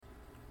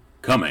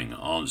coming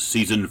on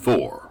Season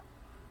 4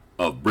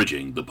 of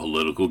Bridging the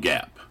Political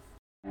Gap.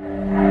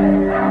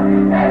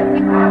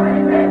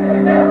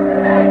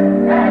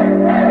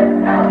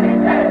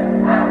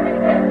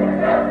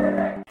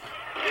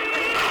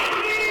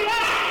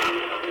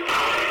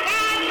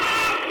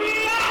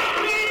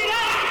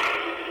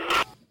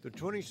 The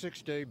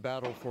 26-day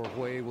battle for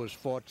Hue was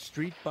fought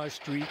street by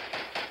street,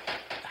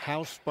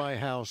 house by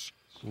house,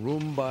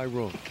 room by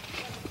room.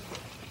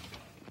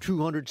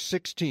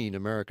 216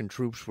 American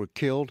troops were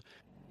killed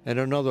and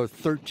another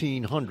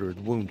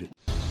 1,300 wounded.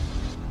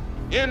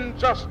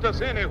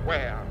 Injustice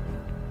anywhere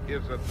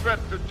is a threat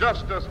to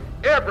justice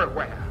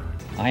everywhere.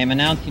 I am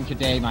announcing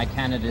today my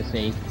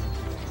candidacy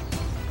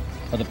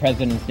for the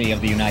presidency of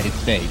the United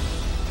States.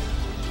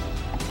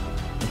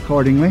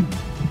 Accordingly,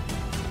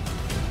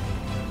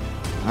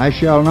 I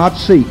shall not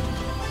seek,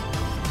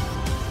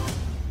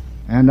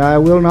 and I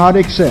will not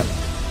accept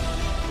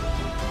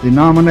the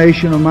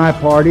nomination of my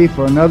party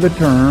for another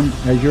term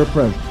as your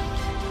president.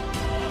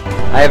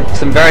 I have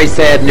some very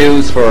sad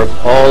news for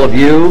all of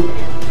you,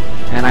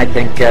 and I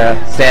think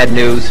sad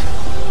news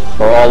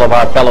for all of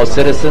our fellow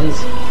citizens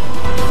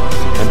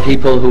and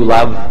people who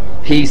love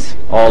peace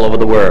all over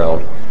the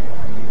world.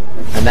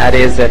 And that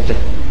is that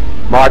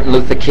Martin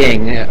Luther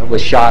King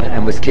was shot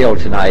and was killed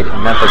tonight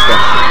in Memphis,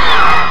 Tennessee.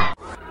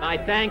 My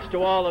thanks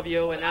to all of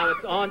you, and now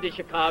it's on to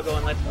Chicago,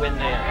 and let's win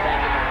there.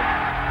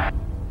 Thank you.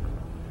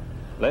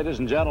 Ladies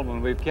and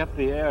gentlemen, we've kept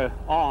the air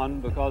on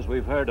because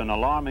we've heard an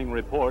alarming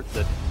report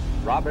that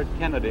Robert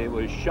Kennedy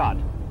was shot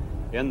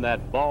in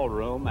that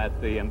ballroom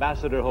at the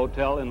Ambassador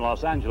Hotel in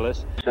Los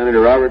Angeles.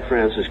 Senator Robert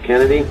Francis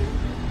Kennedy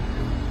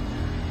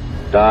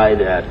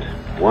died at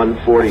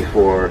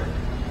 1:44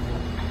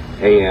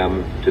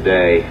 a.m.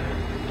 today,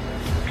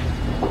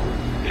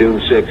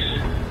 June 6,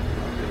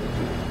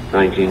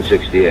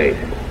 1968.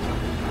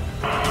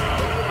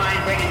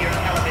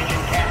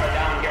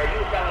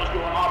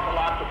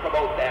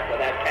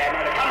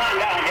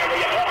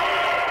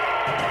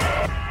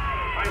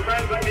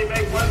 Let me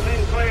make one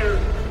thing clear.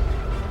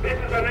 This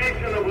is a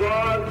nation of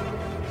laws,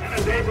 and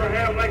as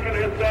Abraham Lincoln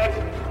has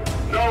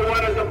said, no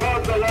one is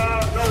above the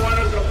law, no one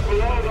is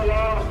below the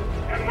law,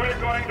 and we're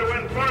going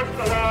to enforce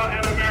the law,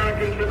 and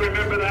Americans should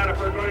remember that if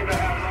we're going to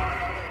have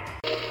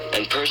law.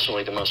 And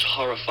personally, the most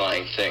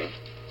horrifying thing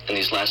in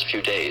these last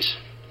few days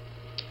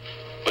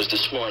was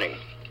this morning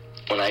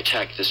when I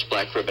tacked this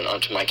black ribbon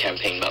onto my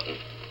campaign button.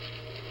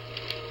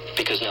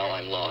 Because now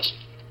I'm lost.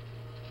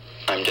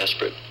 I'm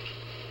desperate.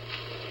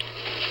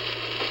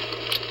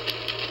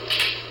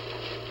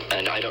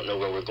 And I don't know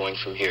where we're going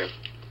from here.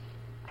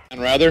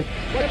 Rather.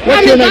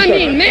 What's your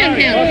name, sir?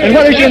 And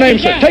what is your name,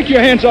 sir? Take your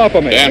hands off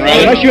of me.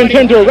 Unless you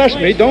intend to arrest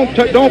me, don't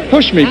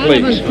push me,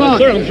 please.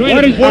 Sir, I'm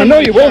trying to... I know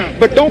you won't,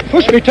 but don't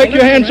push me. Take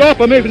your hands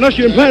off of me unless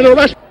you intend to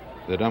arrest me.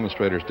 The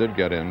demonstrators did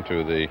get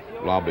into the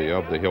lobby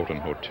of the Hilton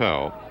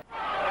Hotel.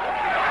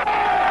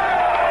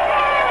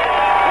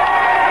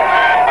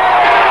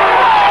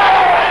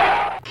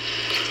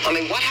 I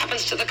mean, what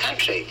happens to the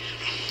country?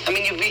 I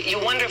mean, you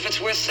wonder if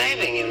it's worth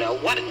saving, you know.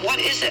 What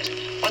is it?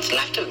 What's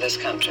left of this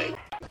country?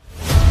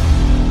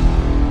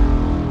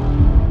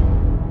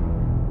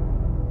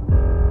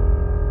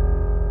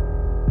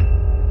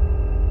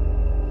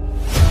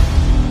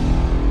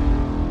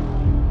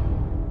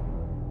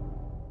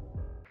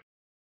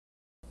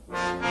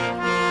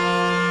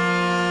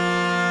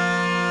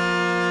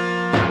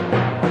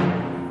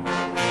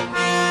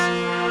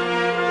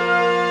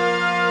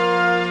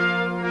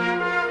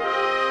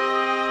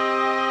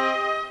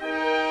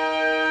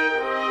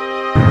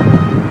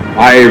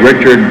 I,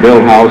 Richard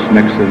Billhouse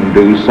Nixon,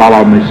 do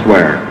solemnly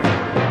swear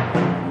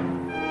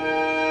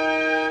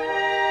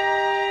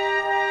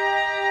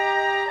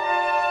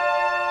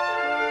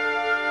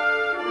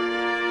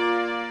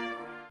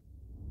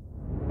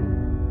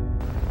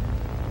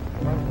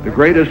the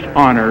greatest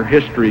honor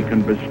history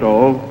can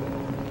bestow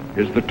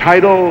is the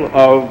title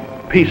of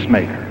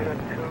peacemaker.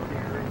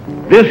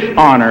 This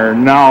honor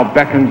now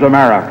beckons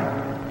America,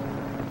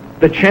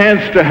 the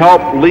chance to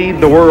help lead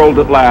the world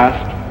at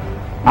last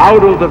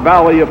out of the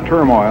valley of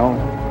turmoil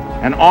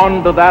and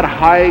onto that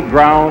high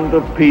ground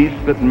of peace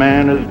that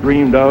man has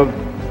dreamed of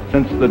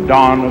since the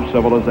dawn of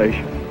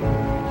civilization.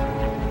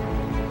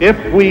 If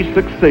we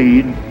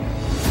succeed,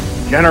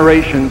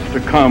 generations to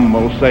come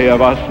will say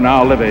of us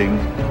now living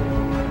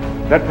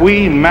that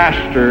we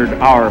mastered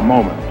our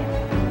moment,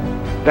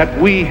 that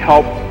we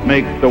helped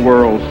make the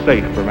world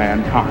safe for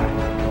mankind.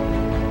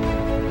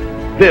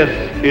 This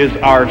is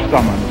our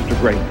summons to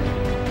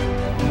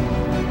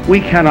greatness.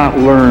 We cannot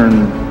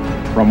learn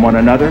from one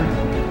another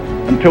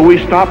until we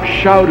stop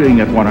shouting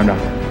at one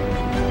another,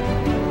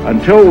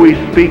 until we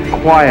speak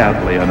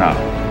quietly enough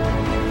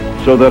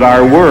so that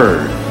our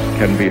words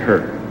can be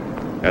heard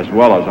as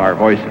well as our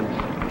voices.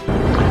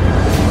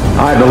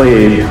 I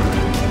believe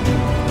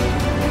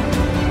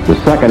the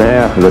second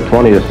half of the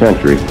 20th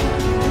century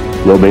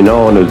will be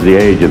known as the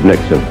age of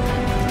Nixon.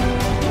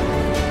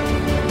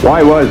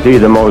 Why was he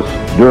the most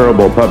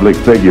durable public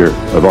figure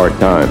of our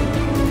time?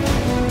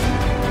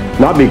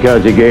 Not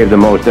because he gave the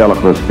most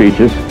eloquent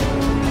speeches,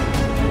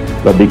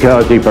 but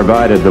because he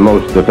provided the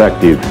most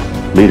effective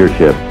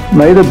leadership.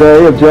 May the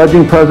day of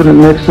judging President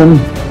Nixon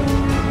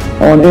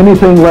on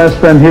anything less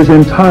than his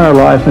entire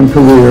life and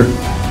career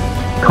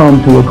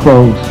come to a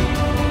close.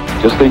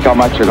 Just think how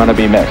much you're going to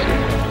be missed.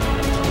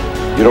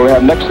 You don't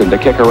have Nixon to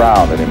kick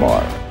around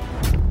anymore.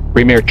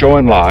 Premier Zhou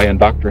Enlai and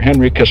Dr.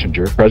 Henry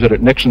Kissinger,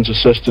 President Nixon's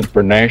assistant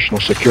for national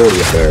security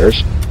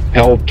affairs,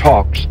 held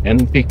talks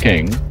in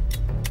Peking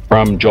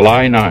from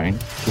July 9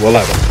 to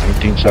 11,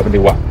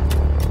 1971.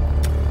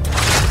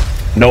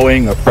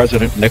 Knowing of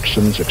President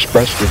Nixon's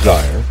expressed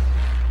desire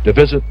to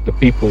visit the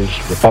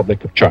People's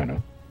Republic of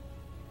China,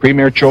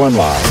 Premier Zhou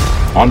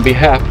Enlai, on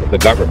behalf of the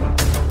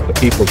government of the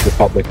People's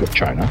Republic of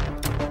China,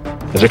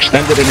 has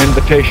extended an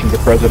invitation to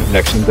President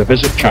Nixon to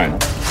visit China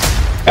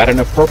at an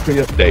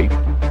appropriate date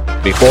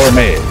before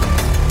May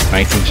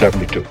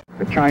 1972.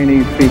 The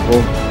Chinese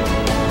people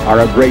are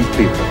a great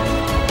people.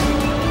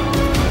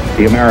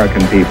 The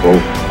American people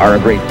are a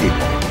great people.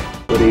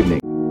 Good evening.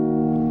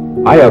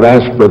 I have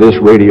asked for this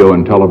radio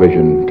and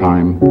television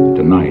time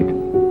tonight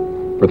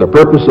for the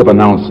purpose of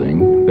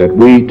announcing that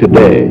we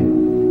today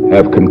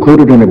have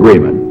concluded an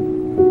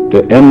agreement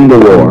to end the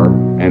war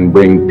and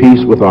bring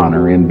peace with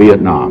honor in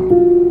Vietnam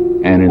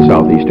and in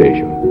Southeast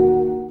Asia.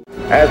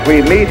 As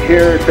we meet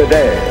here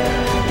today,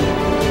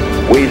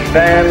 we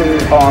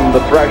stand on the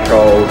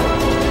threshold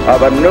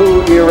of a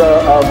new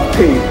era of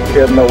peace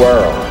in the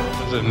world.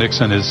 President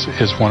Nixon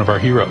is one of our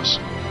heroes.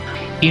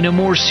 In a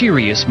more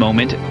serious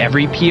moment,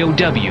 every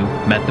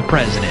POW met the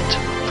president.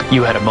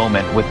 You had a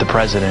moment with the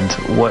president.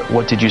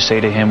 What did you say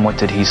to him? What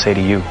did he say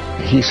to you?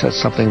 He said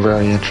something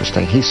very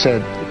interesting. He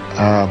said,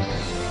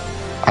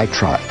 I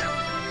tried.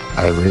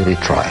 I really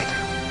tried.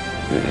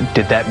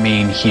 Did that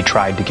mean he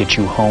tried to get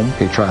you home?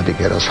 He tried to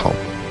get us home.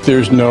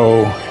 There's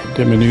no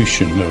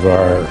diminution of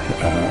our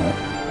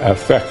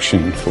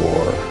affection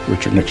for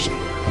Richard Nixon.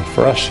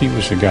 For us, he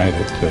was the guy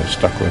that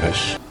stuck with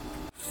us.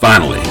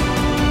 Finally,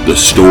 the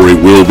story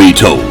will be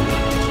told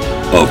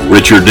of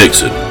Richard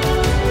Nixon,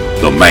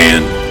 the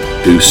man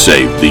who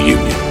saved the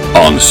Union,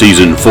 on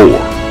Season 4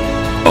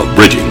 of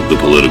Bridging the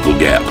Political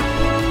Gap.